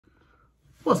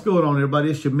What's going on, everybody?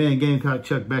 It's your man Gamecock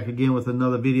Chuck back again with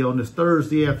another video on this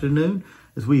Thursday afternoon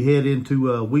as we head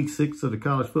into week 6 of the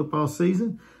college football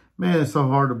season. Man, it's so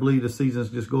hard to believe the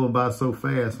season's just going by so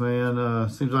fast, man.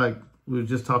 Seems like we were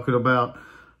just talking about,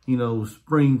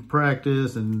 spring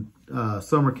practice and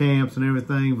summer camps and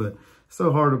everything, but it's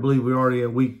so hard to believe we're already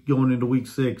going into week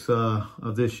 6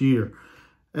 of this year.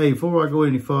 Hey, before I go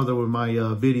any further with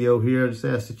my video here, I just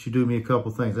ask that you do me a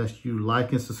couple things. I ask you to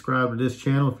like and subscribe to this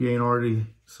channel if you ain't already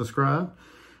subscribed.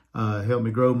 Help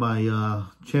me grow my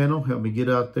channel. Help me get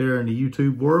out there in the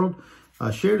YouTube world.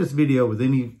 Share this video with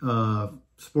any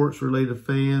sports-related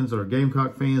fans or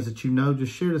Gamecock fans that you know.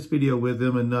 Just share this video with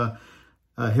them and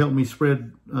help me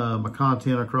spread my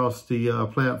content across the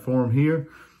platform here.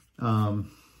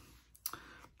 I'm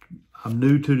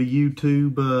new to the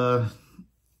YouTube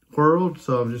world,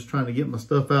 so I'm just trying to get my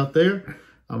stuff out there.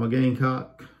 I'm a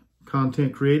Gamecock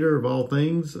content creator of all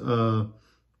things,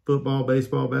 football,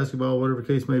 baseball, basketball, whatever the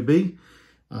case may be.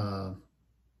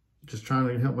 Just trying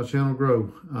to help my channel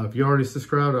grow. If you already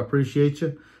subscribed, I appreciate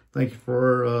you. Thank you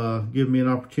for giving me an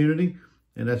opportunity,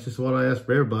 and that's just what I ask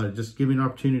for everybody. Just give me an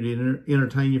opportunity to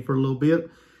entertain you for a little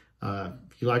bit.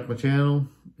 If you like my channel,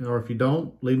 or if you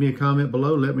don't, leave me a comment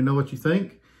below. Let me know what you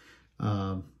think.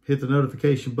 Hit the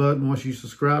notification button once you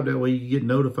subscribe. That way you get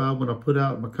notified when I put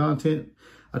out my content.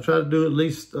 I try to do at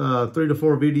least 3 to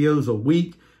 4 videos a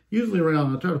week. Usually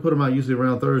I try to put them out usually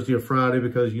around Thursday or Friday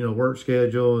because, work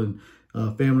schedule and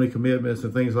family commitments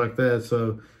and things like that.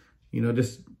 So,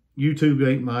 just YouTube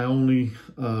ain't my only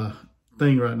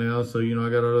thing right now. So, I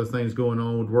got other things going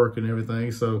on with work and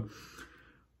everything. So,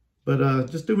 but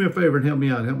just do me a favor and help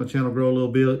me out. Help my channel grow a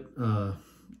little bit.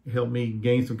 Help me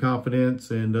gain some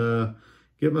confidence and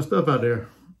get my stuff out there.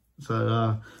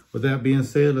 So with that being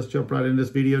said, let's jump right into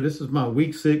this video. This is my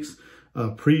week 6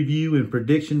 preview and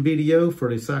prediction video for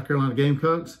the South Carolina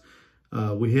Gamecocks.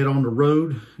 We head on the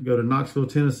road, go to Knoxville,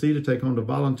 Tennessee to take on the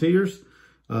Volunteers.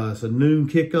 It's a noon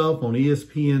kickoff on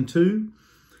ESPN2.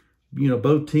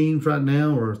 Both teams right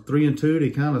now are 3-2.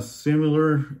 They're kind of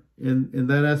similar in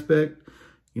that aspect.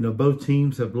 Both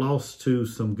teams have lost to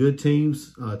some good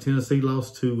teams. Tennessee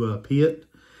lost to Pitt.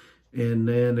 And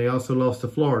then they also lost to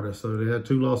Florida. So they had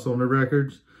 2 losses on their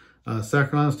records.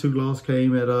 South Carolina's 2 losses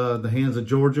came at the hands of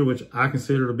Georgia, which I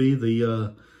consider to be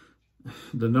the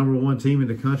 #1 team in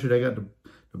the country. They got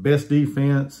the best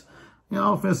defense.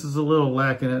 Offense is a little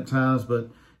lacking at times, but,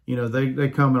 they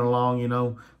coming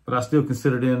along, But I still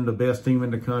consider them the best team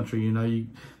in the country.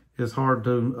 It's hard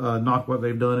to knock what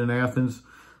they've done in Athens.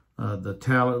 The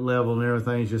talent level and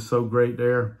everything is just so great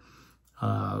there.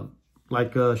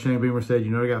 Like Shane Beamer said,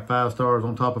 they got 5 stars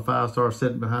on top of 5 stars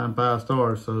sitting behind 5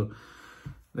 stars. So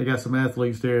they got some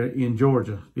athletes there in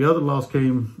Georgia. The other loss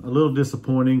came a little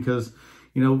disappointing because,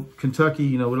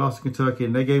 Kentucky, we lost to Kentucky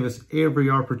and they gave us every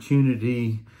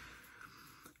opportunity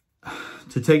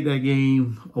to take that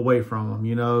game away from them.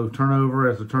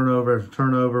 Turnover after turnover after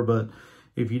turnover. But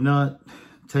if you're not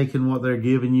taking what they're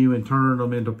giving you and turning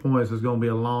them into points, it's going to be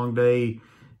a long day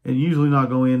and usually not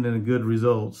going in a good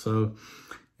result. So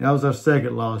that was our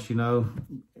second loss,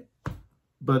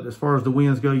 But as far as the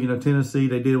wins go, Tennessee,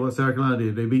 they did what South Carolina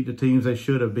did. They beat the teams they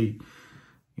should have beat.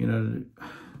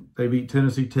 They beat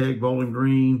Tennessee Tech, Bowling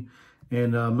Green,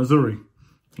 and Missouri.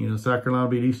 South Carolina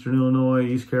beat Eastern Illinois,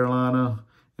 East Carolina,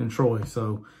 and Troy.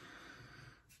 So,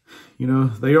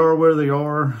 they are where they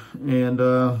are. And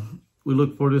we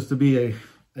look for this to be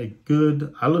I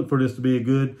look for this to be a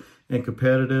good and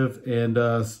competitive and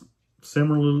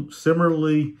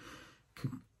similarly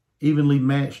evenly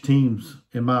matched teams,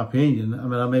 in my opinion. I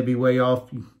mean, I may be way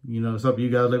off. It's up to you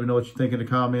guys. Let me know what you think in the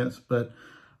comments. But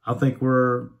I think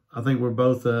we're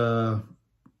both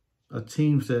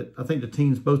teams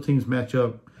that both teams match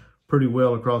up pretty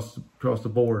well across the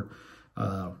board.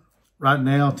 Right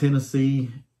now,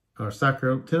 Tennessee's a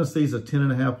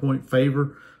 10.5 point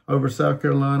favor over South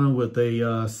Carolina with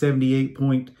a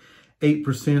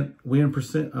 78.8%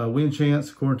 win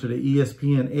chance according to the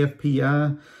ESPN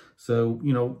FPI. So,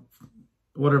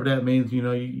 whatever that means,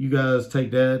 you guys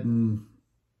take that and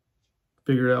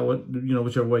figure out what,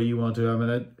 whichever way you want to. I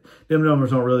mean, them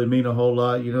numbers don't really mean a whole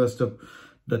lot. It's the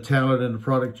talent and the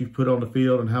product you put on the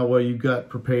field and how well you got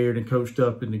prepared and coached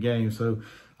up in the game. So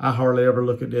I hardly ever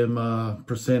look at them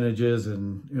percentages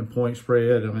and point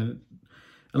spread. I mean,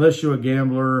 unless you're a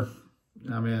gambler,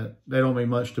 I mean, they don't mean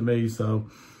much to me. So,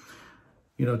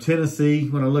 Tennessee,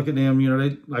 when I look at them,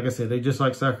 they, like I said, they just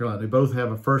like South Carolina. They both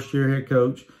have a first-year head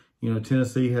coach.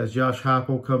 Tennessee has Josh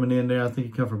Heupel coming in there. I think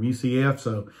he come from UCF,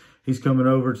 so he's coming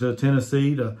over to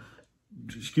Tennessee to,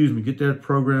 get their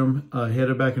program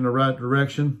headed back in the right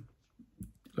direction.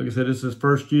 Like I said, this is his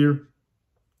first year.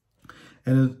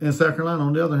 And in South Carolina,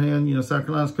 on the other hand, you know, South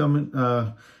Carolina's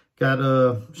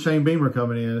got Shane Beamer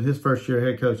coming in, his first year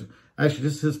head coach. Actually,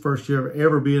 this is his first year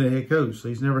ever being a head coach. So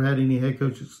he's never had any head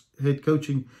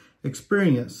coaching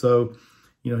experience. So,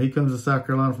 you know, he comes to South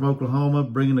Carolina from Oklahoma,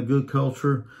 bringing a good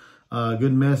culture,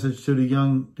 good message to the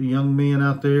young men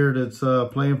out there that's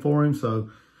playing for him.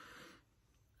 So,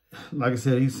 like I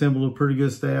said, he's assembled a pretty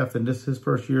good staff, and this is his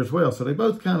first year as well. So they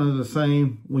both kind of the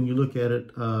same when you look at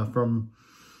it from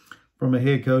a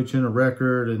head coach and a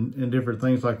record and different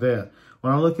things like that.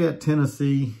 When I look at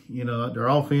Tennessee, you know, their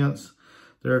offense,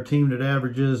 they're a team that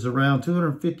averages around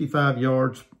 255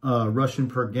 yards rushing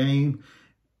per game.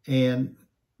 And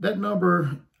that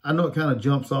number, I know it kind of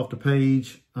jumps off the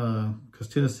page because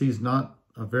Tennessee's not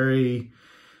a very,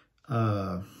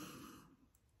 I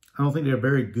don't think they're a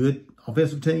very good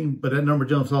offensive team, but that number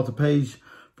jumps off the page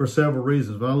for several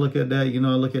reasons. When I look at that, you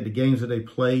know, I look at the games that they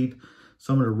played,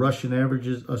 some of the rushing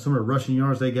averages, some of the rushing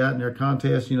yards they got in their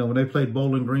contest. You know, when they played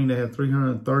Bowling Green, they had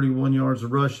 331 yards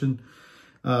of rushing.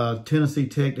 Tennessee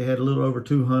Tech, they had a little over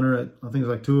 200. I think it was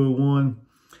like 201.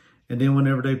 And then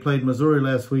whenever they played Missouri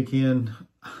last weekend,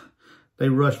 they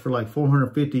rushed for like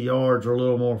 450 yards or a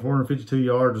little more, 452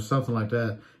 yards or something like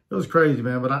that. It was crazy,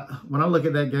 man. But when I look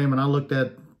at that game, and I looked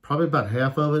at probably about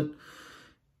half of it,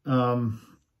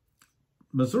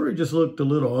 Missouri just looked a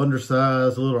little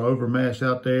undersized, a little overmatched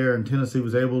out there, and Tennessee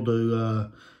was able to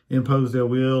impose their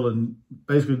will and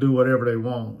basically do whatever they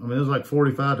want. I mean, it was like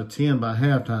 45-10 by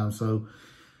halftime. So,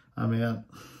 I mean,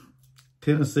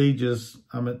 Tennessee just,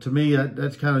 I mean, to me,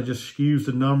 that's kind of just skews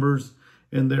the numbers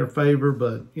in their favor.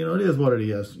 But, you know, it is what it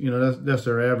is. You know, that's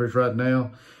their average right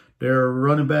now. Their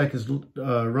running back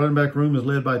room is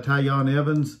led by Tyon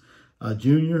Evans,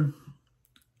 Jr.,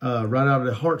 right out of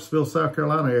the Hartsville, South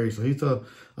Carolina area. So he's a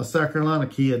South Carolina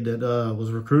kid that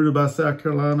was recruited by South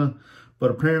Carolina.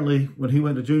 But apparently when he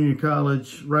went to junior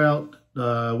college route,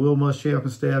 Will Muschamp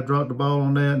and staff dropped the ball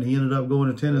on that, and he ended up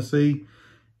going to Tennessee.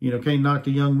 You know, can't knock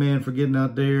the young man for getting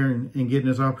out there and getting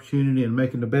his opportunity and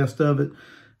making the best of it.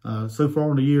 So far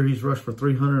in the year, he's rushed for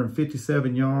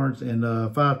 357 yards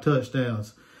and 5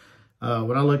 touchdowns.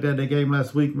 When I looked at that game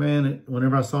last week, man,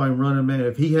 whenever I saw him running, man,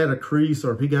 if he had a crease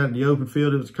or if he got in the open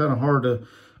field, it was kind of hard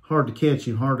to catch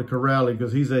him, hard to corral him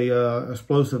because he's a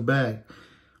explosive back.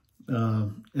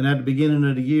 And at the beginning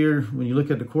of the year, when you look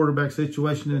at the quarterback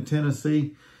situation in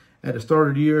Tennessee, at the start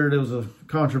of the year, there was a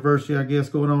controversy, I guess,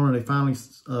 going on, and they finally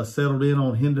settled in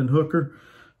on Hendon Hooker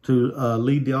to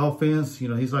lead the offense. You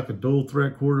know, he's like a dual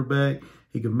threat quarterback.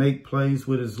 He can make plays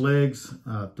with his legs.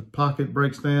 The pocket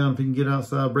breaks down. If he can get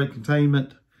outside, break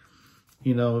containment,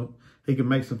 you know, he can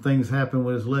make some things happen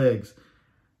with his legs.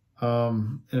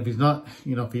 And if he's not,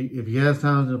 you know, if he has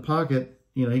times in the pocket,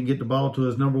 you know, he can get the ball to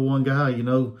his number one guy, you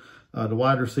know, the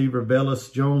wide receiver,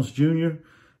 Velus Jones Jr.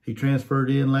 He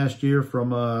transferred in last year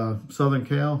from Southern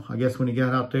Cal. I guess when he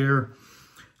got out there,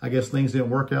 I guess things didn't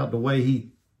work out the way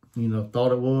he, you know,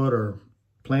 thought it would or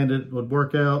planned it would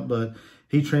work out, but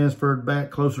he transferred back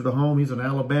closer to home. He's an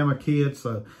Alabama kid,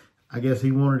 so I guess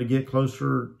he wanted to get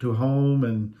closer to home,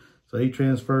 and so he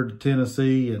transferred to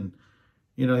Tennessee. And,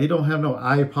 you know, he don't have no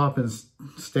eye-popping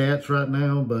stats right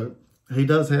now, but he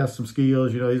does have some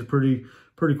skills. You know, he's a pretty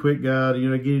quick guy, you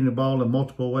know, getting the ball in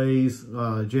multiple ways,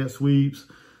 jet sweeps,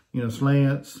 you know,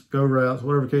 slants, go routes,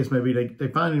 whatever the case may be. They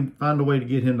find a way to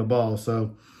get him the ball.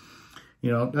 So, you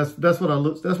know, that's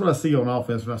what I see on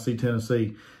offense when I see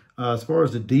Tennessee. As far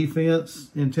as the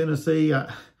defense in Tennessee, I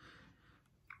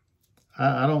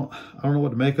don't know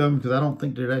what to make of them because I don't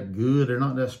think they're that good. They're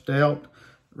not that stout.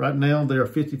 Right now, they're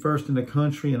 51st in the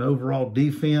country in overall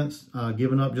defense,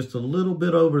 giving up just a little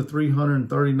bit over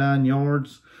 339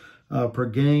 yards per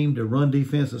game. Their run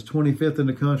defense is 25th in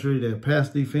the country. Their pass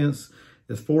defense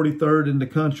is 43rd in the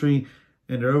country,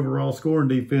 and their overall scoring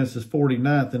defense is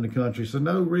 49th in the country. So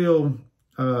no real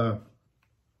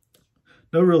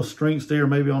strengths there.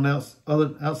 Maybe on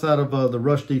outside of the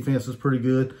rush defense is pretty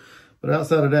good, but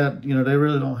outside of that, you know, they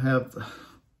really don't have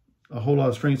a whole lot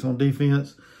of strengths on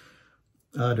defense.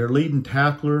 Their leading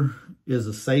tackler is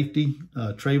a safety,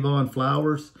 Trayvon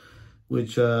Flowers,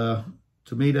 which to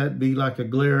me that'd be like a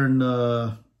glaring,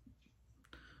 I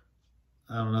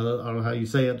don't know how you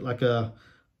say it, like a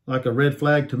red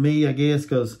flag to me, I guess,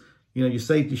 because, you know, your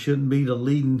safety shouldn't be the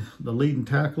leading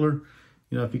tackler.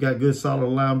 You know, if you got good solid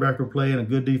linebacker play and a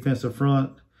good defensive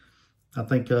front, I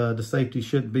think the safety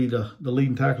shouldn't be the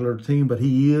leading tackler of the team, but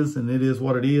he is, and it is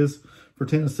what it is for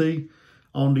Tennessee.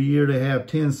 On the year, they have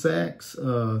 10 sacks.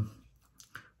 I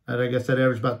guess that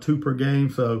average about 2 per game.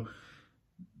 So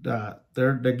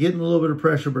they're getting a little bit of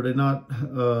pressure, but they're not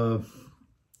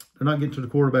getting to the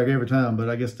quarterback every time. But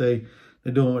I guess they're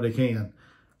doing what they can.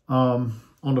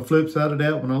 On the flip side of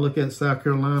that, when I look at South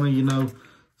Carolina, you know,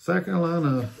 South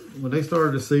Carolina, when they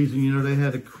started the season, you know, they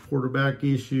had a quarterback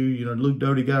issue. You know, Luke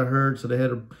Doty got hurt, so they had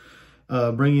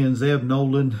to bring in Zeb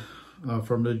Nolan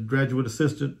from the graduate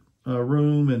assistant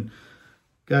room and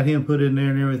got him put in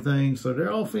there and everything. So their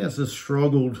offense has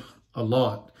struggled a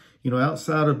lot. You know,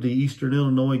 outside of the Eastern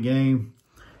Illinois game,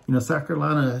 you know, South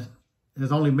Carolina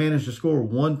has only managed to score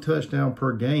 1 touchdown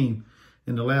per game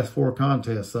in the last 4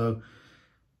 contests. So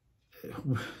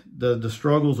the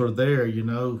struggles are there, you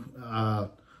know.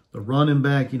 The running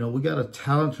back, you know, we got a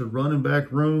talented running back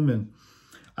room, and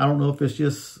I don't know if it's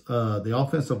just the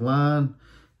offensive line.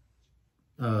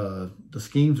 The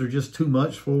schemes are just too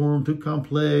much for them, too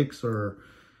complex, or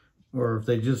if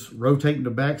they just rotating the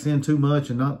backs in too much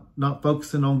and not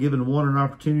focusing on giving one an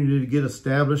opportunity to get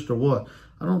established, or what.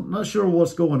 I'm not sure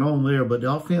what's going on there, but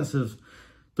the offense has,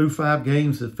 through 5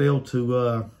 games, has failed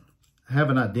to have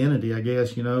an identity, I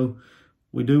guess. You know,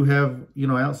 we do have, you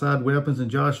know, outside weapons in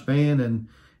Josh Vann and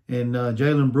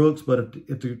Jalen Brooks, but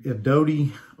if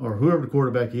Doty or whoever the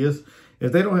quarterback is,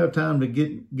 if they don't have time to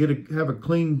have a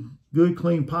good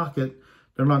clean pocket,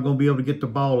 they're not going to be able to get the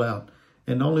ball out.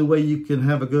 And the only way you can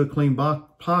have a good clean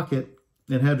pocket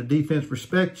and have the defense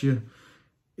respect you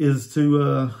is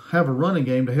to have a running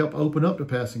game to help open up the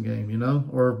passing game, you know,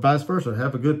 or vice versa,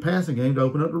 have a good passing game to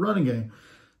open up the running game.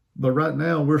 But right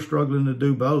now we're struggling to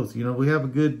do both. You know, we have a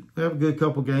good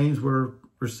couple games where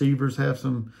receivers have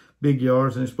some big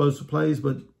yards and explosive plays,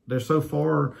 but they're so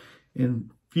far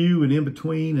and few and in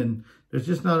between, and there's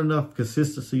just not enough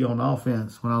consistency on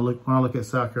offense when I look at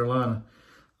South Carolina.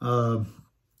 But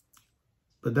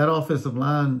that offensive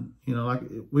line, you know, like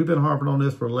we've been harping on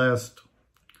this for the last,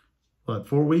 what,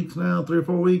 4 weeks now, 3 or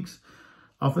 4 weeks.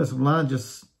 Offensive line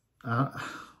just,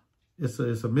 it's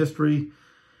a mystery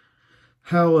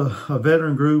how a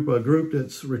veteran group, a group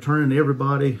that's returning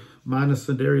everybody, minus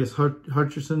Sandarius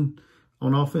Hutcherson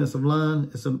on offensive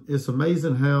line, it's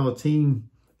amazing how a team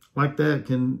like that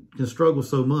can struggle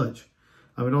so much.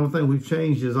 I mean, the only thing we've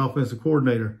changed is offensive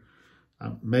coordinator.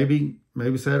 Maybe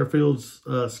Satterfield's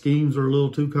schemes are a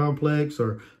little too complex,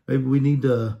 or maybe we need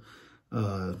to,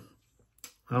 I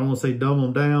don't want to say dumb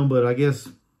them down, but I guess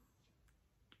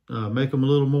make them a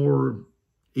little more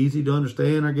easy to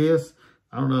understand, I guess.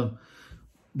 I don't know.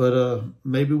 But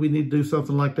maybe we need to do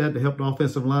something like that to help the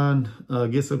offensive line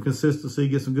get some consistency,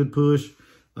 get some good push,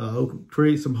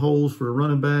 create some holes for the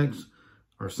running backs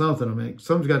or something. I mean,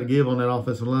 something's got to give on that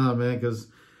offensive line, man, because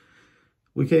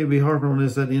we can't be harping on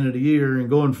this at the end of the year and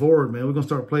going forward, man. We're going to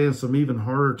start playing some even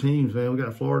harder teams, man. We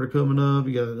got Florida coming up.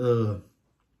 You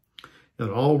got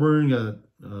Auburn, you got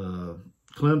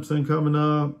Clemson coming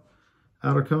up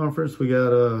out of conference. We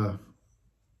got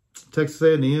Texas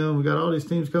A&M. We got all these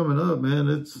teams coming up, man.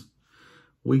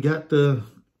 We got to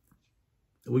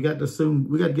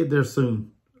get there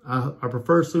soon. I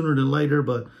prefer sooner than later,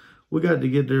 but we got to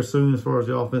get there soon as far as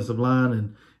the offensive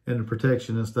line and the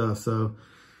protection and stuff. So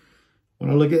when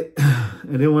I look at,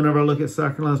 and then whenever I look at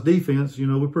South Carolina's defense, you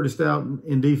know, we're pretty stout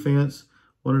in defense.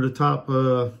 One of the top,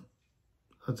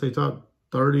 I'd say top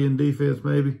 30 in defense,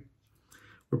 maybe.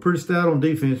 We're pretty stout on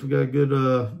defense. We got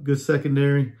a good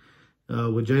secondary.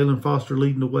 With Jalen Foster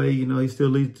leading the way, you know, he still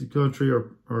leads the country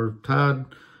or tied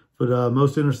for the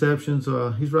most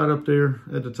interceptions. He's right up there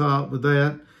at the top with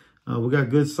that. We got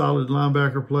good, solid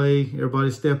linebacker play.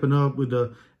 Everybody's stepping up with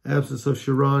the absence of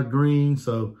Sherrod Green.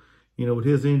 So, you know, with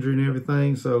his injury and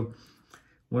everything. So,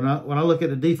 when I look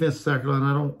at the defense of South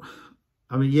Carolina,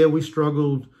 yeah, we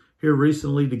struggled here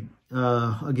recently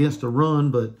against the run,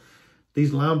 but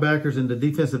these linebackers and the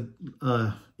defensive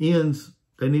ends,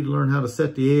 they need to learn how to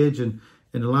set the edge, and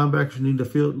the linebackers need to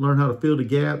learn how to fill the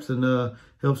gaps and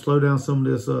help slow down some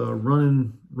of this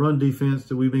run defense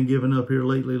that we've been giving up here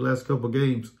lately, the last couple of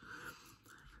games.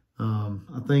 I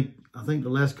think the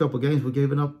last couple of games we've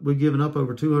given up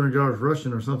over 200 yards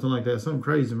rushing or something like that, something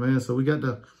crazy, man. So we got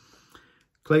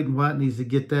Clayton White needs to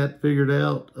get that figured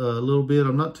out a little bit.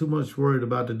 I'm not too much worried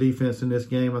about the defense in this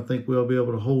game. I think we'll be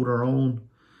able to hold our own,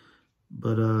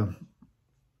 but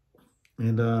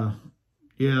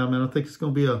yeah, I mean, I think it's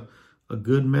going to be a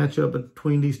good matchup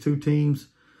between these two teams.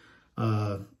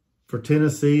 For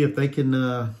Tennessee, if they can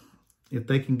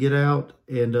get out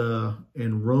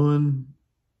and run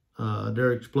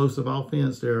their explosive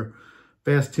offense, their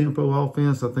fast tempo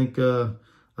offense, I think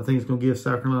it's going to give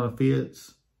South Carolina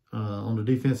fits on the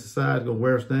defensive side. Going to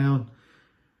wear us down.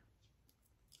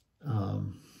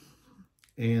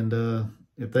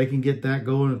 If they can get that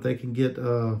going, if they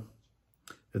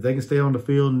can stay on the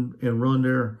field and run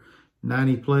their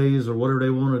 90 plays or whatever they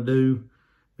want to do,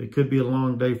 it could be a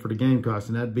long day for the Gamecocks,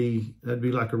 and that'd be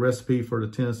like a recipe for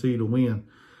the Tennessee to win.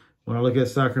 when I look at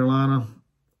South Carolina,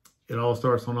 it all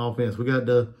starts on offense. We got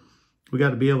to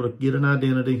be able to get an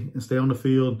identity and stay on the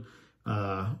field.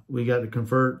 We got to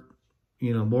convert,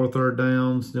 more third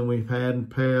downs than we've had in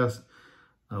the past.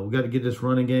 We got to get this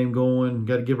running game going.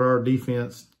 Got to give our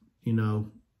defense,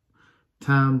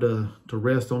 time to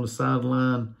rest on the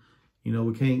sideline.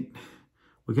 We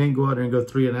can't go out there and go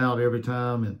 3 and out every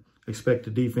time and expect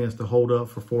the defense to hold up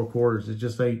for 4 quarters. It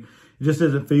just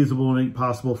isn't feasible and ain't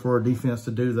possible for a defense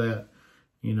to do that.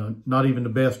 Not even the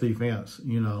best defense,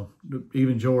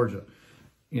 even Georgia.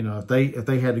 If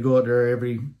they had to go out there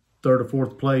every 3rd or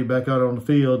 4th play back out on the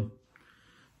field,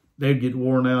 they'd get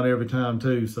worn out every time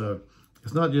too. So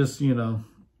it's not just,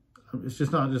 it's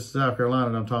just not just South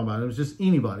Carolina that I'm talking about. It's just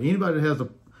anybody. Anybody that has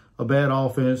a bad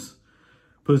offense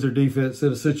puts their defense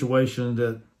in a situation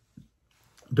that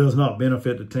does not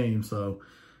benefit the team. So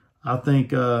I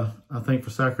think for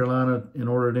South Carolina, in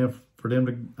order for them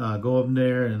to go up in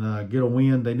there and get a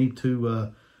win, they need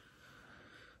to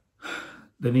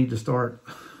start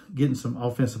getting some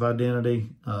offensive identity,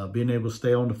 being able to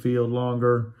stay on the field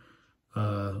longer,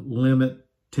 limit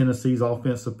Tennessee's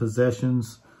offensive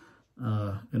possessions.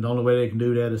 And the only way they can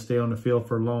do that is stay on the field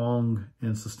for long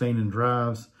and sustaining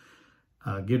drives.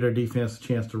 Give their defense a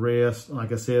chance to rest.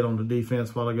 Like I said on the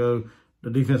defense a while ago, the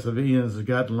defensive ends have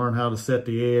got to learn how to set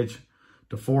the edge,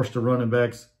 to force the running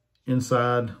backs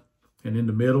inside and in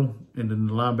the middle, and then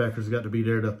the linebackers got to be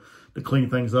there to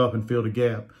clean things up and fill the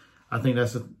gap. I think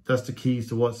that's the keys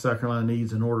to what South Carolina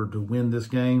needs in order to win this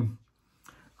game.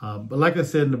 But like I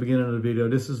said in the beginning of the video,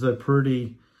 this is a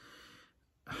pretty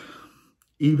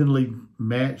evenly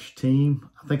matched team.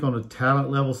 I think on the talent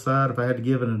level side, if I had to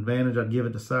give an advantage, I'd give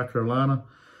it to South Carolina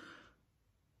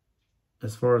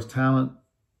as far as talent.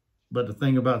 But the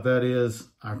thing about that is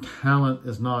our talent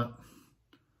is not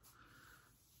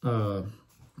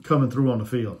coming through on the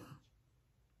field.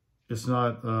 It's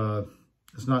not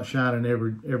shining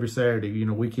every Saturday,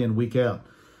 week in, week out.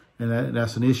 And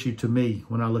that's an issue to me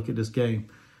when I look at this game.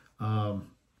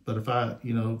 But if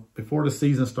before the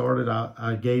season started,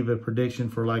 I gave a prediction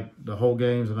for like the whole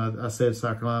games, and I said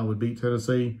South Carolina would beat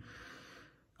Tennessee.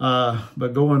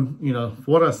 But going,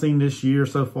 what I've seen this year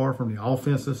so far from the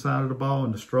offensive side of the ball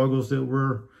and the struggles that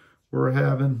we're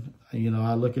having,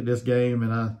 I look at this game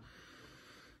and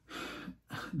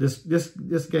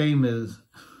this game is,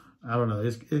 I don't know,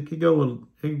 it could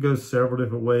go several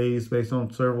different ways based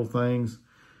on several things.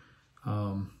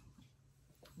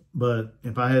 But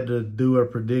if I had to do a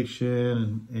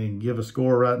prediction and give a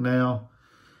score right now,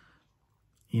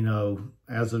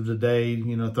 as of today,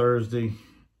 Thursday,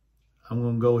 I'm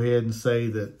going to go ahead and say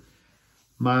that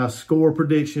my score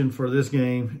prediction for this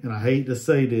game, and I hate to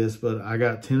say this, but I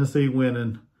got Tennessee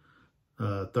winning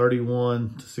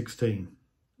 31-16.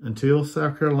 Until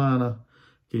South Carolina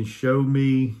can show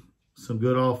me some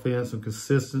good offense, some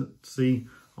consistency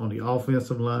on the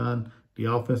offensive line, the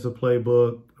offensive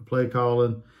playbook, the play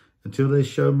calling, until they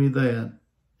show me that,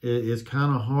 it's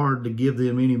kind of hard to give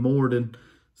them any more than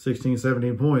 16,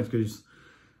 17 points because,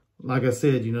 like I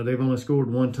said, they've only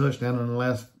scored 1 touchdown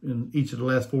in each of the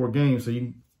last 4 games. So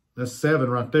that's 7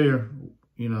 right there.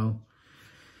 Where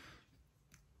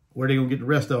are they going to get the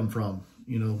rest of them from?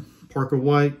 Parker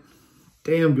White,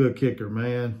 damn good kicker,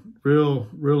 man. Real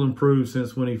improved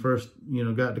since when he first,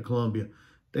 got to Columbia.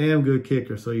 Damn good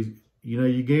kicker. So he's,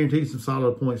 you guarantee some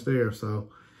solid points there. So,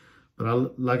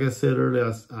 but like I said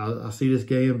earlier, I see this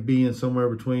game being somewhere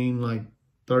between like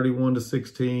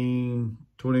 31-16,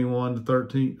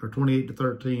 21-13, or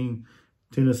 28-13,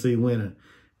 Tennessee winning.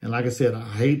 And like I said, I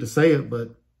hate to say it,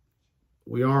 but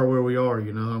we are where we are.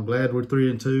 I'm glad we're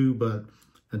 3-2, but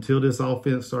until this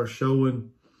offense starts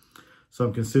showing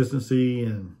some consistency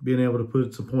and being able to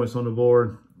put some points on the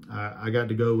board, I got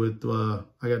to go with,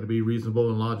 I got to be reasonable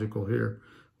and logical here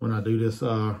when I do this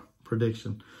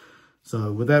prediction.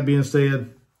 So with that being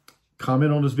said,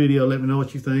 comment on this video. Let me know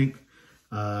what you think.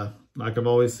 Like I've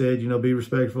always said, be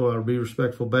respectful. I'll be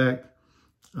respectful back.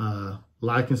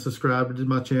 Like and subscribe to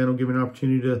my channel. Give me an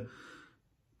opportunity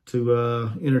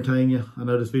to entertain you. I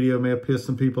know this video may have pissed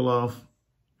some people off.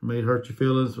 It may hurt your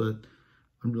feelings, but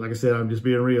like I said, I'm just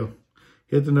being real.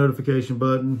 Hit the notification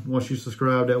button once you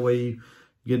subscribe. That way you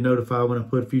get notified when I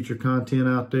put future content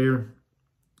out there.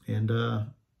 And I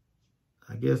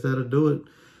guess that'll do it.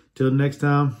 Till next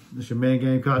time, it's your man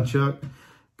Gamecock Chuck.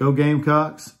 Go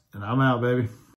Gamecocks, and I'm out, baby.